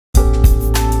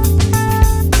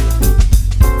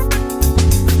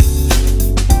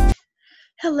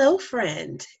Hello,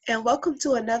 friend, and welcome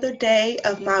to another day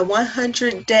of my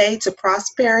 100 Day to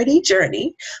Prosperity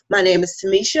journey. My name is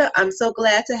Tamisha. I'm so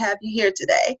glad to have you here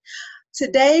today.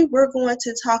 Today, we're going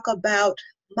to talk about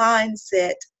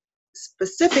mindset,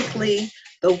 specifically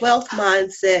the wealth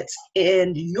mindset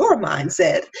and your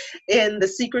mindset in the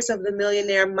Secrets of the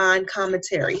Millionaire Mind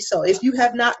commentary. So if you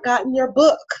have not gotten your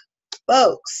book,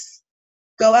 folks,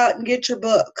 go out and get your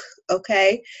book,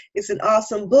 okay? It's an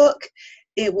awesome book.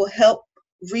 It will help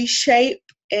reshape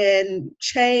and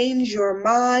change your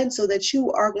mind so that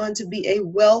you are going to be a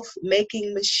wealth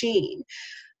making machine.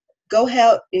 Go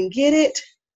ahead and get it,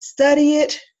 study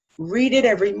it, read it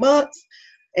every month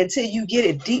until you get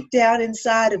it deep down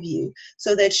inside of you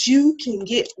so that you can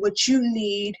get what you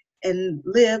need and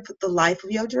live the life of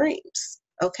your dreams.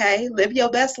 Okay, live your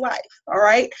best life. All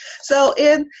right. So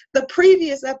in the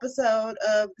previous episode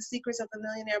of The Secrets of the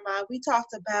Millionaire Mind, we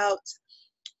talked about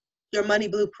your money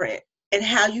blueprint and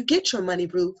how you get your money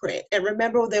blueprint. And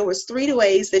remember, there was 3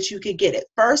 ways that you could get it.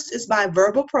 First is by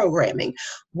verbal programming,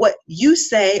 what you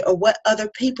say or what other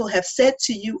people have said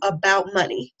to you about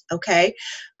money, okay?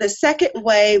 The second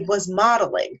way was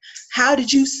modeling. How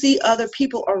did you see other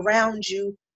people around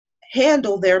you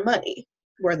handle their money?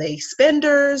 Were they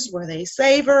spenders? Were they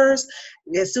savers?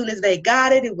 As soon as they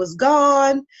got it, it was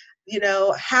gone. You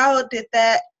know, how did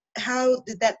that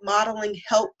modeling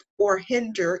help or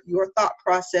hinder your thought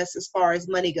process as far as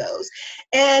money goes?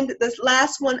 And this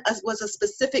last one was a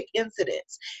specific incident.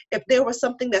 If there was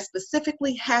something that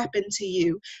specifically happened to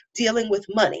you dealing with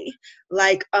money,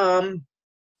 like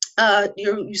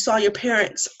you saw your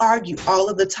parents argue all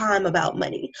of the time about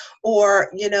money,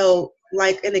 or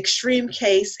like an extreme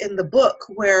case in the book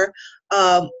where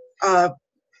a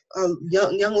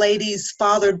young lady's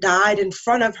father died in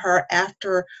front of her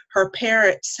after her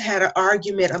parents had an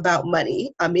argument about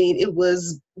money. I mean, it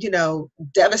was,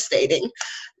 devastating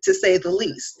to say the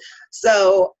least.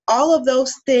 So all of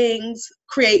those things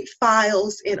create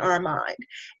files in our mind.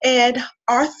 And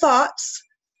our thoughts,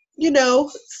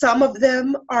 some of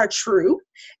them are true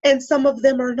and some of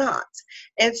them are not.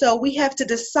 And so we have to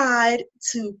decide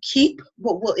to keep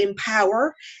what will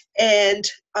empower and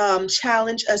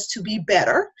challenge us to be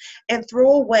better, and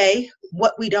throw away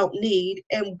what we don't need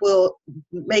and will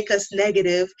make us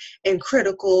negative and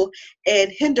critical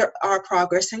and hinder our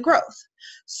progress and growth.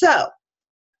 So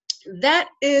that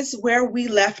is where we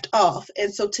left off.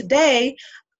 And so today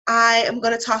I am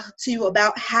going to talk to you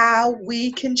about how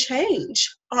we can change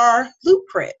our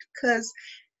blueprint, because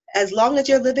as long as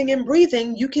you're living and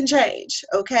breathing, you can change,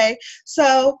 okay?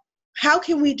 So how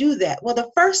can we do that? Well, the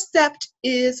first step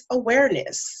is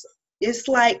awareness. It's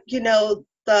like, the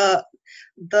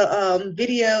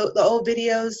old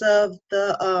videos of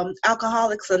the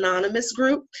Alcoholics Anonymous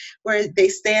group, where they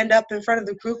stand up in front of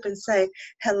the group and say,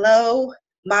 "Hello,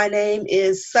 my name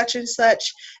is such and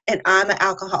such, and I'm an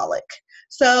alcoholic."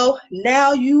 So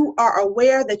now you are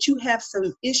aware that you have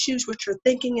some issues with your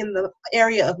thinking in the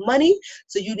area of money.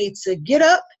 So you need to get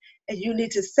up and you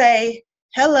need to say,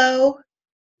 "Hello,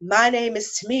 my name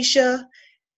is Tamisha,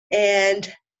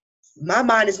 and my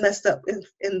mind is messed up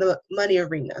in the money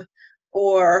arena."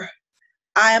 Or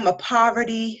I have a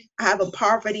poverty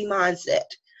mindset.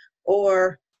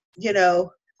 Or,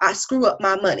 I screw up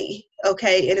my money,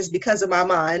 okay, and it's because of my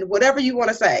mind. Whatever you want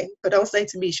to say, but don't say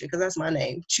Tamisha, because that's my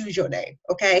name. Choose your name,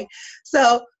 okay?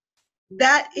 So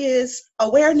that is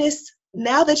awareness.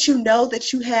 Now that you know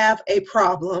that you have a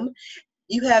problem,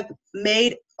 you have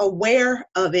made aware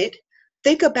of it,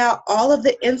 think about all of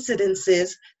the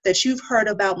incidences that you've heard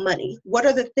about money. What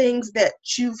are the things that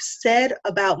you've said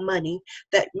about money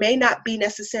that may not be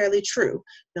necessarily true?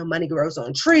 Money grows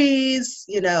on trees,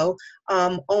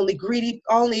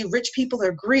 only rich people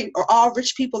are greedy, or all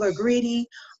rich people are greedy.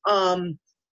 Nothing,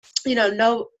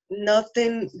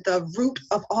 the root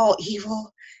of all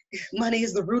evil. Money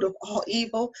is the root of all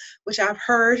evil, which I've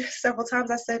heard several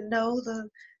times. I said, no,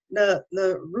 the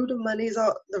root of money is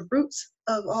the roots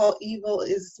of all evil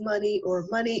is money, or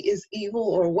money is evil,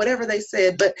 or whatever they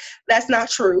said, but that's not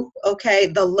true. Okay,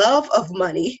 the love of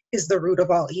money is the root of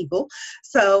all evil.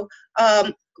 So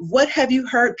what have you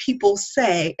heard people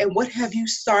say, and what have you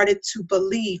started to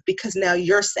believe because now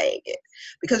you're saying it?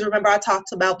 Because remember, I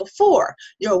talked about before,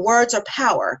 your words are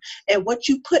power, and what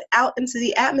you put out into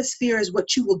the atmosphere is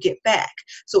what you will get back.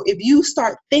 So if you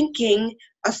start thinking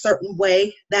a certain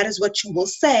way, that is what you will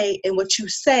say, and what you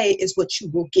say is what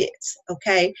you will get.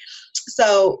 Okay,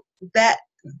 so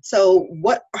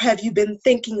what have you been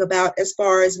thinking about as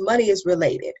far as money is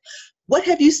related? What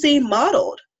have you seen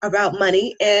modeled about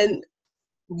money, and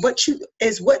what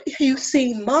you've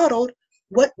seen modeled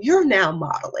what you're now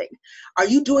modeling. Are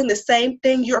you doing the same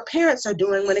thing your parents are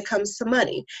doing when it comes to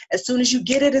money? As soon as you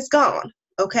get it, it's gone,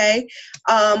 okay?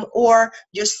 Or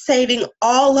you're saving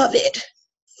all of it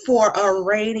for a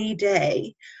rainy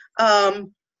day,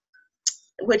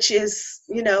 which is,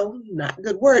 not a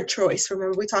good word choice.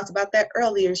 Remember, we talked about that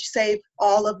earlier. You save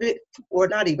all of it, or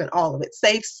not even all of it,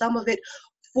 save some of it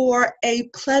for a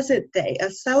pleasant day, a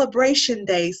celebration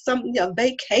day, a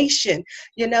vacation,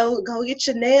 go get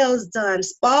your nails done,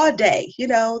 spa day,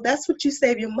 that's what you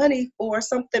save your money for,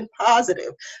 something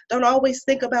positive. Don't always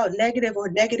think about negative, or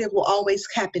negative will always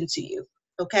happen to you.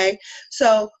 Okay,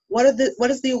 so what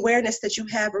is the awareness that you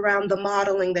have around the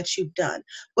modeling that you've done?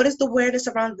 What is the awareness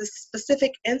around the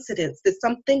specific incidents? Did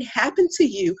something happen to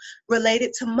you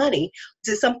related to money?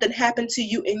 Did something happen to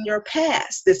you in your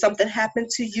past? Did something happen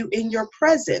to you in your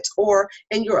present or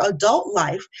in your adult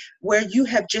life where you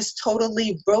have just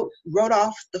totally wrote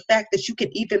off the fact that you can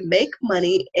even make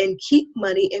money and keep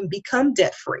money and become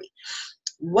debt free?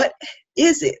 What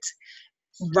is it?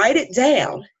 Write it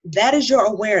down. That is your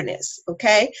awareness,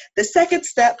 okay? The second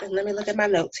step, and let me look at my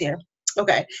notes here,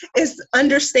 okay, is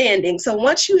understanding. So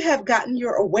once you have gotten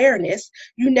your awareness,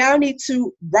 you now need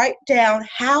to write down,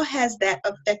 how has that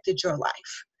affected your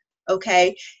life,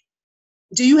 okay?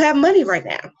 Do you have money right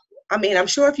now? I mean, I'm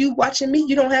sure if you're watching me,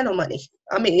 you don't have no money.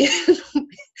 I mean,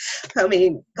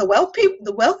 the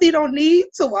wealthy don't need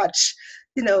to watch,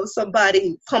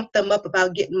 somebody pump them up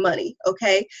about getting money,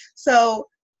 okay? So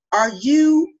are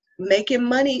you making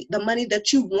money, the money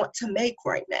that you want to make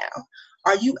right now?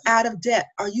 Are you out of debt?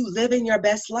 Are you living your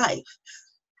best life?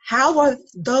 How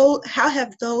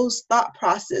have those thought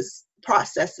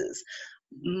processes,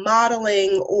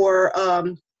 modeling, or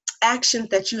actions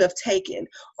that you have taken,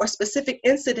 or specific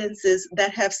incidences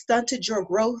that have stunted your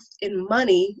growth in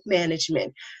money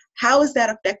management, how has that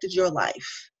affected your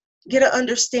life? Get an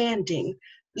understanding.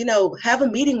 Have a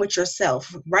meeting with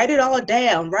yourself, write it all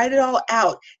down, write it all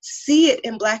out, see it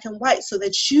in black and white so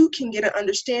that you can get an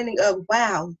understanding of,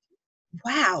 wow,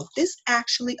 this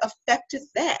actually affected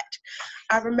that.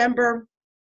 I remember,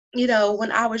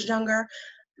 when I was younger,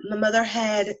 my mother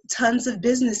had tons of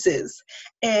businesses,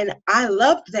 and I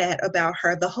loved that about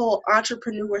her, the whole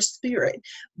entrepreneur spirit,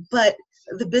 but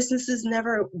the businesses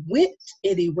never went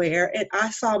anywhere, and I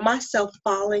saw myself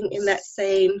falling in that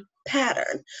same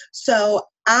pattern. So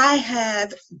I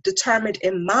have determined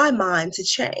in my mind to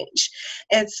change.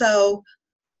 And so,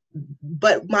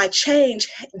 but my change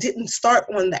didn't start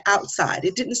on the outside.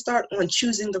 It didn't start on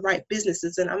choosing the right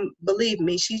businesses. And believe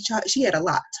me, she had a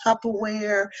lot.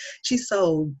 Tupperware, she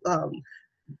sold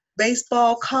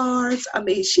baseball cards. I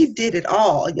mean, she did it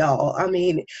all, y'all. I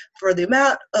mean, for the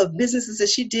amount of businesses that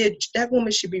she did, that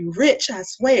woman should be rich, I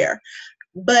swear.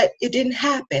 But it didn't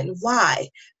happen. Why?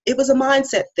 It was a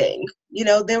mindset thing.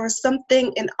 There was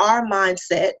something in our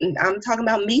mindset, and I'm talking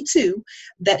about me too,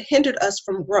 that hindered us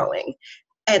from growing.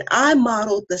 And I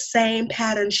modeled the same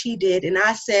pattern she did. And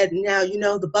I said, now,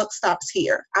 the buck stops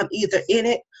here. I'm either in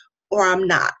it or I'm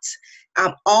not.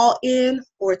 I'm all in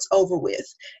or it's over with.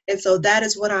 And so that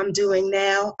is what I'm doing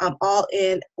now. I'm all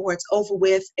in or it's over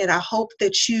with. And I hope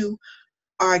that you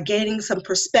are gaining some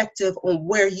perspective on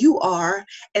where you are,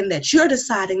 and that you're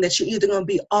deciding that you're either going to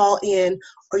be all in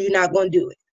or you're not going to do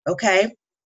it. Okay.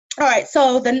 All right.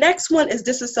 So the next one is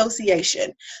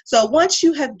disassociation. So once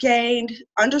you have gained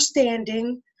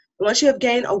understanding, once you have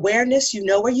gained awareness, you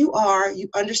know where you are, you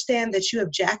understand that you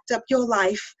have jacked up your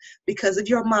life because of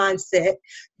your mindset.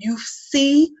 You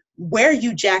see where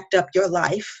you jacked up your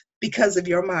life because of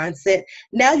your mindset.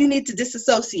 Now you need to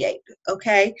disassociate.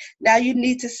 Okay. Now you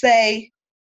need to say,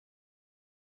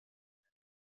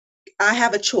 I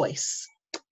have a choice.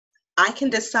 I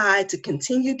can decide to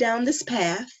continue down this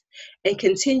path and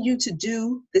continue to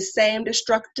do the same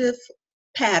destructive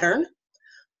pattern,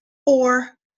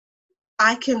 or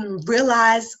I can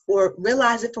realize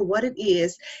it for what it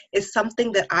is. It's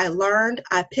something that I learned,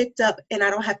 I picked up, and I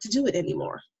don't have to do it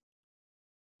anymore.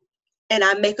 And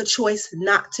I make a choice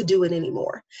not to do it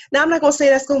anymore. Now, I'm not going to say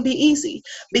that's going to be easy,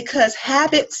 because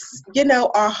habits,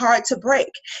 are hard to break.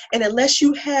 And unless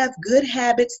you have good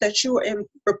habits that you're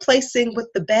replacing with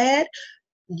the bad,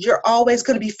 you're always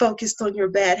going to be focused on your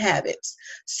bad habits.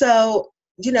 So,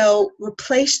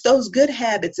 replace those good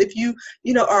habits. If you,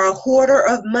 are a hoarder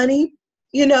of money,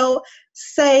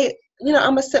 say, I'm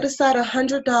going to set aside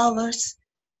 $100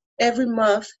 every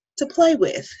month to play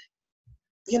with.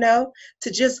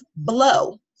 To just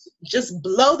blow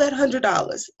that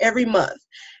 $100 every month,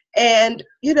 and,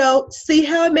 see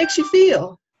how it makes you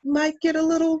feel. You might get a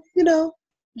little,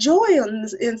 joy on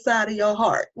the inside of your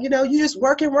heart. You're just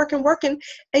working,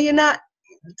 and you're not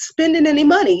spending any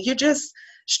money. You're just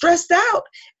stressed out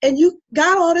and you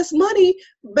got all this money,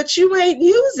 but you ain't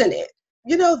using it.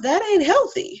 That ain't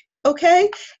healthy, okay?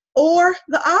 Or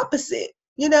the opposite,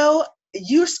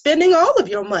 you're spending all of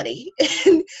your money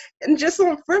and just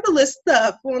on frivolous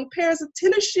stuff, on pairs of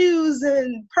tennis shoes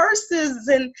and purses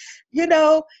and,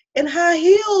 and high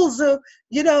heels or,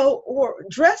 or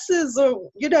dresses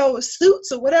or,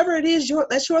 suits or whatever it is,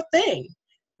 that's your thing.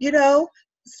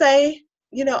 Say,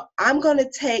 I'm going to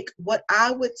take what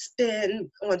I would spend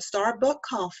on Starbucks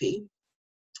coffee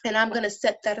and I'm going to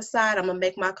set that aside. I'm going to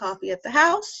make my coffee at the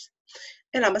house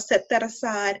and I'm going to set that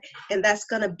aside, and that's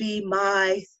going to be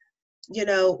my,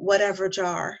 whatever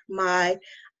jar, my,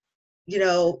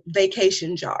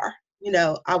 vacation jar.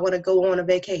 I want to go on a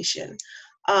vacation.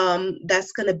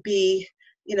 That's going to be,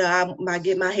 I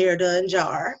get my hair done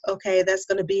jar. Okay. That's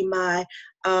going to be my,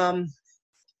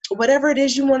 whatever it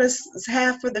is you want to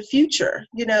have for the future,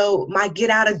 my get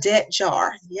out of debt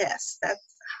jar. Yes, that's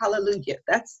hallelujah.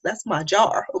 That's my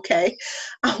jar. Okay.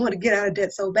 I want to get out of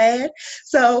debt so bad.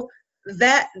 So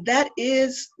that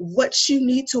is what you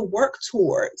need to work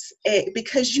towards,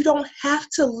 because you don't have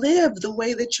to live the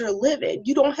way that you're living.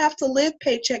 You don't have to live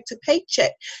paycheck to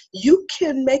paycheck. You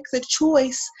can make the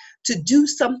choice to do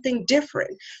something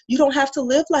different. You don't have to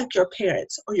live like your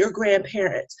parents or your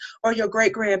grandparents or your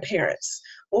great-grandparents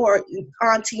or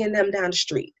auntie and them down the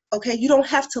street. Okay, you don't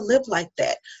have to live like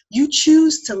that. You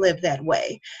choose to live that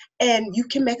way, and you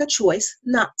can make a choice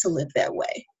not to live that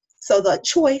way. So the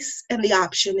choice and the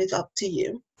option is up to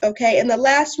you. Okay, and the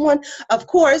last one, of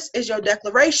course, is your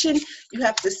declaration. You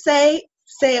have to say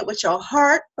it with your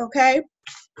heart. Okay.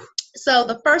 So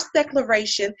the first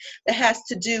declaration that has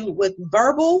to do with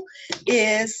verbal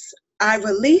is, I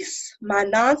release my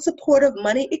non-supportive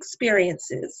money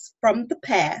experiences from the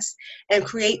past and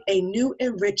create a new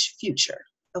enriched future.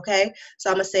 Okay,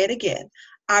 so I'm going to say it again.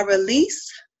 I release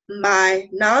my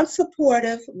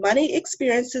non-supportive money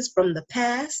experiences from the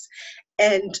past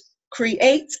and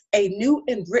create a new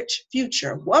enriched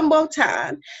future. One more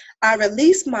time. I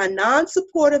release my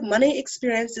non-supportive money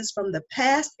experiences from the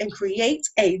past and create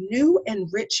a new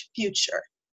enriched future.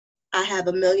 I have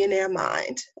a millionaire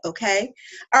mind. Okay.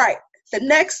 All right. The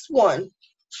next one.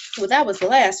 Well, that was the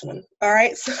last one. All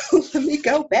right. So let me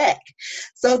go back.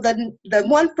 So the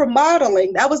one for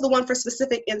modeling, that was the one for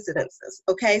specific incidences.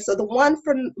 Okay. So the one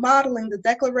for modeling, the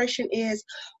declaration is,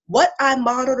 what I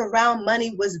modeled around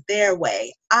money was their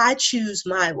way. I choose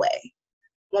my way.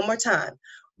 One more time.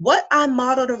 What I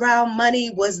modeled around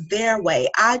money was their way.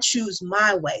 I choose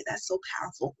my way. That's so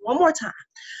powerful. One more time.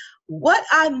 What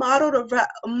I modeled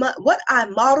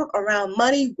around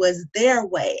money was their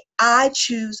way. I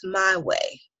choose my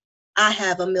way. I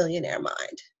have a millionaire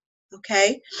mind.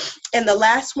 Okay. And the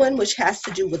last one, which has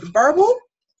to do with verbal,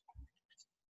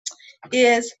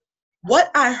 is,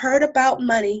 what I heard about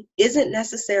money isn't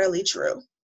necessarily true.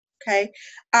 Okay.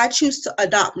 I choose to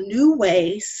adopt new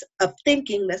ways of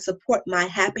thinking that support my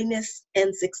happiness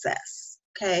and success.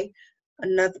 Okay.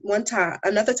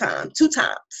 Another time, two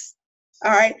times.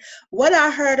 All right. What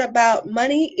I heard about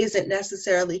money isn't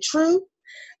necessarily true.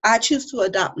 I choose to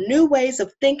adopt new ways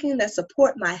of thinking that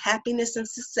support my happiness and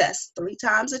success. 3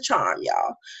 times a charm,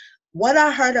 y'all. What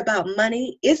I heard about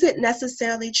money isn't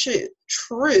necessarily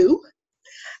true.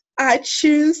 I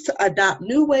choose to adopt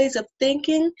new ways of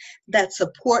thinking that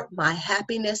support my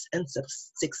happiness and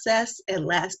success. And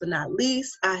last but not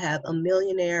least, I have a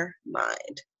millionaire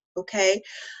mind. Okay.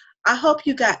 I hope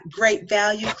you got great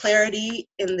value, clarity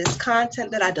in this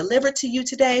content that I delivered to you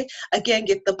today. Again,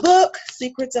 get the book,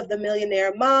 Secrets of the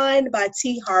Millionaire Mind by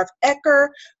Harv Eker.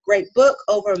 Great book,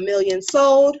 over 1 million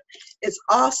sold. It's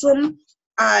awesome.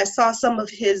 I saw some of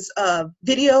his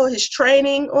video, his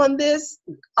training on this.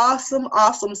 Awesome,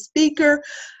 awesome speaker.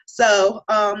 So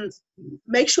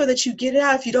make sure that you get it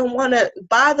out. If you don't want to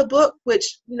buy the book,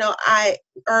 which, I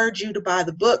urge you to buy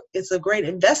the book. It's a great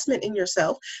investment in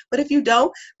yourself. But if you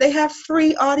don't, they have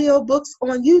free audio books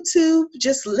on YouTube.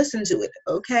 Just listen to it,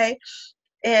 okay?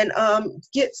 And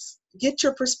get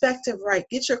your perspective right.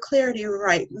 Get your clarity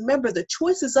right. Remember, the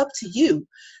choice is up to you.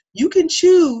 You can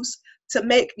choose to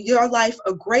make your life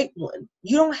a great one.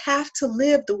 You don't have to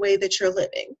live the way that you're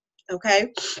living,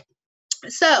 okay?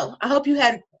 So I hope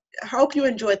you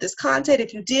enjoyed this content.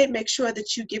 If you did, make sure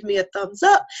that you give me a thumbs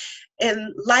up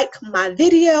and like my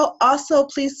video. Also,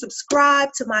 please subscribe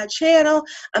to my channel.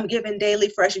 I'm giving daily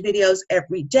fresh videos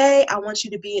every day. I want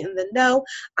you to be in the know.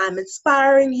 I'm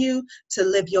inspiring you to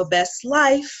live your best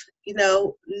life.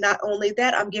 Not only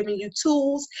that, I'm giving you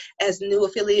tools as new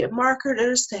affiliate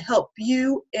marketers to help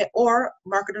you, or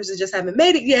marketers that just haven't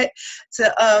made it yet,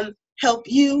 to help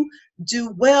you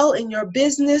do well in your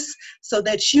business so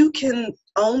that you can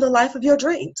own the life of your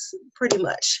dreams, pretty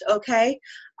much, okay?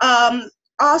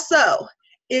 Also,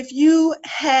 if you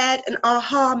had an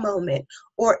aha moment,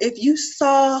 or if you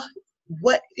saw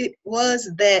what it was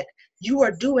that you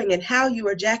are doing and how you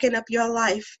are jacking up your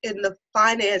life in the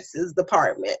finances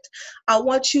department, I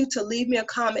want you to leave me a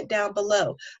comment down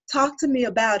below. Talk to me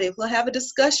about it. We'll have a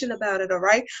discussion about it, all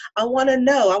right? I want to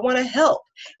know. I want to help.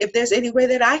 If there's any way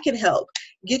that I can help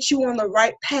get you on the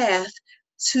right path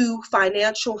to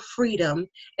financial freedom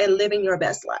and living your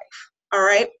best life, all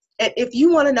right? And if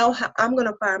you want to know how I'm going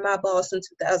to fire my boss in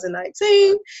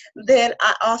 2019, then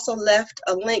I also left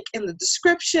a link in the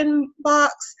description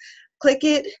box. Click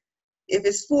it. If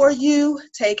it's for you,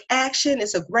 take action.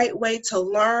 It's a great way to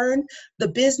learn the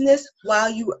business while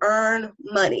you earn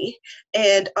money.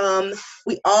 And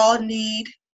we all need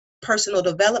personal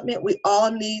development. We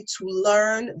all need to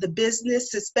learn the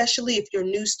business, especially if you're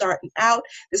new starting out.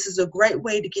 This is a great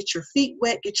way to get your feet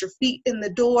wet, get your feet in the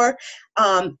door,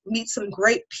 meet some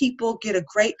great people, get a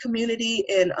great community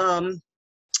and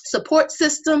support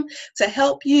system to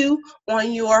help you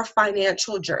on your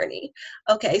financial journey.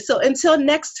 Okay, so until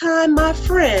next time, my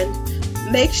friend,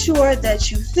 make sure that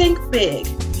you think big,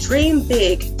 dream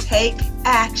big, take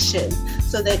action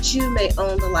so that you may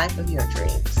own the life of your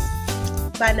dreams.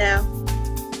 Bye now.